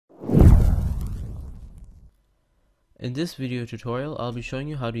In this video tutorial, I'll be showing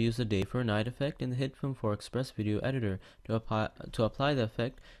you how to use the day for night effect in the Hitfilm for Express Video Editor. To apply the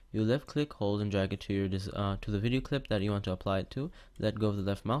effect, you left click, hold, and drag it to your to the video clip that you want to apply it to. Let go of the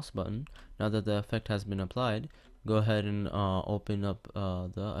left mouse button. Now that the effect has been applied, go ahead and open up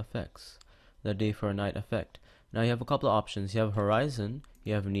the effects, the day for night effect. Now you have a couple of options. You have horizon,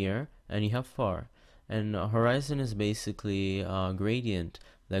 you have near, and you have far. And horizon is basically a gradient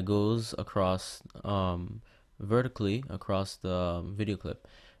that goes across vertically across the video clip.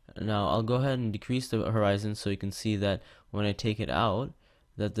 Now I'll go ahead and decrease the horizon so you can see that when I take it out,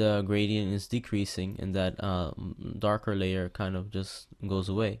 that the gradient is decreasing and that darker layer kind of just goes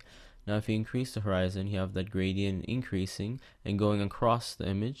away. Now if you increase the horizon, you have that gradient increasing and going across the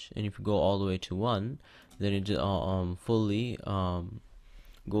image, and if you go all the way to 1, then it fully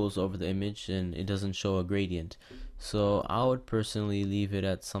goes over the image and it doesn't show a gradient. So I would personally leave it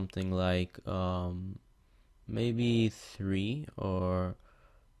at something like maybe 3 or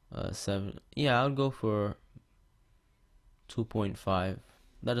 7. Yeah, I would go for 2.5.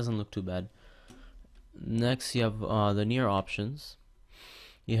 That doesn't look too bad. Next, you have the near options.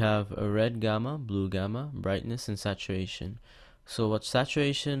 You have a red gamma, blue gamma, brightness, and saturation. So what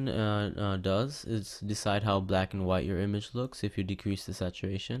saturation does is decide how black and white your image looks if you decrease the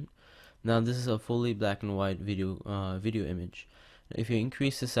saturation. Now this is a fully black and white video image. If you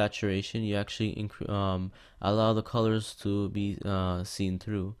increase the saturation, you actually allow the colors to be seen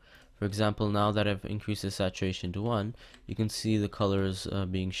through. For example, now that I've increased the saturation to 1, you can see the colors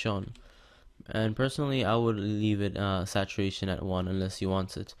being shown. And personally, I would leave it saturation at 1 unless you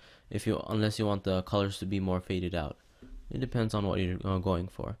want it. Unless you want the colors to be more faded out. It depends on what you're going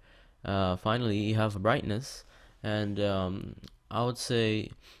for. Finally, you have brightness, and I would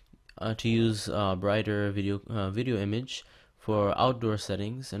say to use brighter video image for outdoor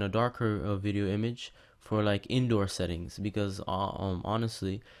settings and a darker video image for like indoor settings, because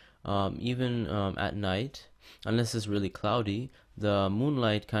honestly, even at night, unless it's really cloudy, the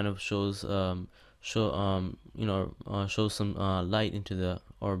moonlight kind of shows shows some light into the,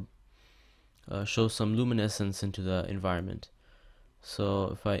 or shows some luminescence into the environment.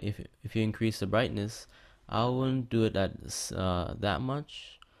 So if you increase the brightness, I wouldn't do it at that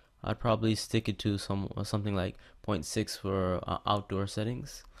much. I'd probably stick it to something like 0.6 for outdoor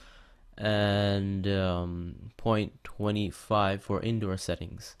settings and 0.25 for indoor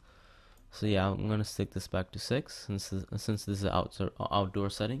settings. So yeah, I'm gonna stick this back to 6 since this is an outdoor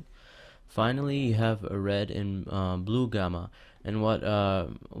setting. Finally, you have a red and blue gamma, and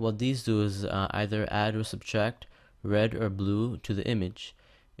what these do is either add or subtract red or blue to the image.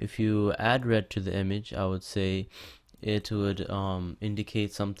 If you add red to the image, I would say it would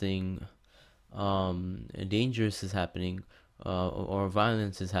indicate something dangerous is happening or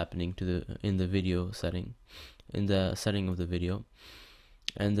violence is happening in the video setting, in the setting of the video.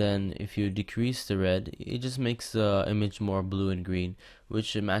 And then if you decrease the red, it just makes the image more blue and green,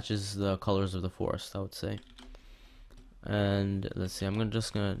 which matches the colors of the forest, I would say. And let's see, I'm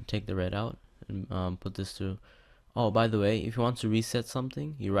just gonna take the red out and put this to. Oh, by the way, if you want to reset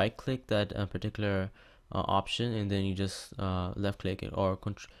something, you right click that particular option, and then you just left click it, or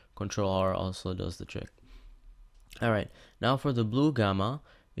Control R also does the trick. Alright, now for the blue gamma,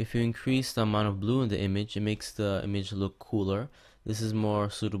 if you increase the amount of blue in the image, it makes the image look cooler. This is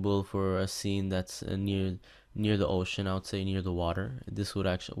more suitable for a scene that's near the ocean, I would say near the water. This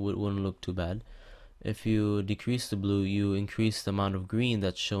wouldn't look too bad. If you decrease the blue, you increase the amount of green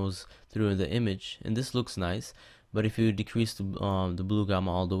that shows through in the image, and this looks nice. But if you decrease the blue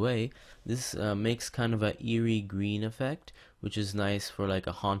gamma all the way, this makes kind of an eerie green effect, which is nice for like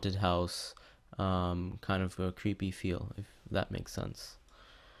a haunted house, kind of a creepy feel, if that makes sense.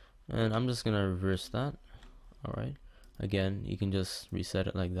 And I'm just gonna reverse that. Alright, again, you can just reset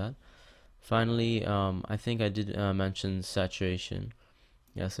it like that. Finally, I think I did mention saturation.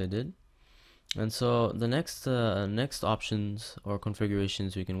 Yes, I did. And so the next options or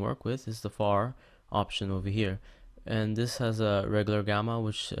configurations we can work with is the far option over here. And this has a regular gamma,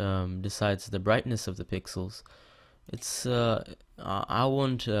 which decides the brightness of the pixels. It's I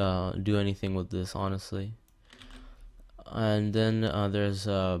won't do anything with this, honestly. And then there's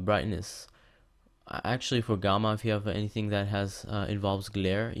brightness. Actually, for gamma, if you have anything that has involves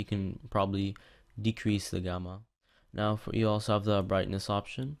glare, you can probably decrease the gamma. Now you also have the brightness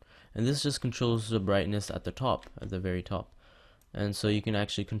option, and this just controls the brightness at the top, at the very top. And so you can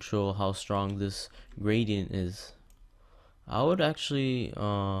actually control how strong this gradient is. I would actually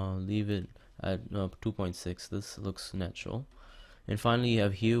leave it at 2.6. This looks natural. And finally, you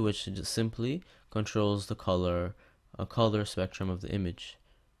have hue, which just simply controls the color spectrum of the image.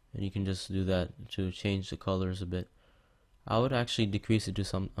 And you can just do that to change the colors a bit. I would actually decrease it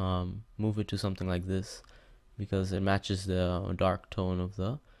to move it to something like this, because it matches the dark tone of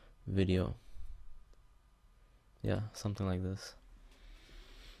the video. Yeah, something like this.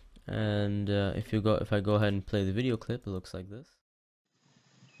 And if I go ahead and play the video clip, it looks like this.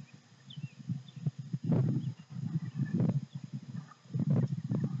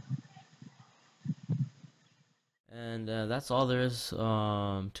 And that's all there is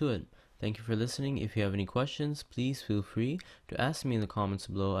to it. Thank you for listening. If you have any questions, please feel free to ask me in the comments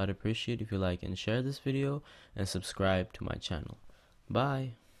below. I'd appreciate if you like and share this video and subscribe to my channel.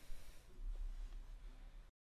 Bye.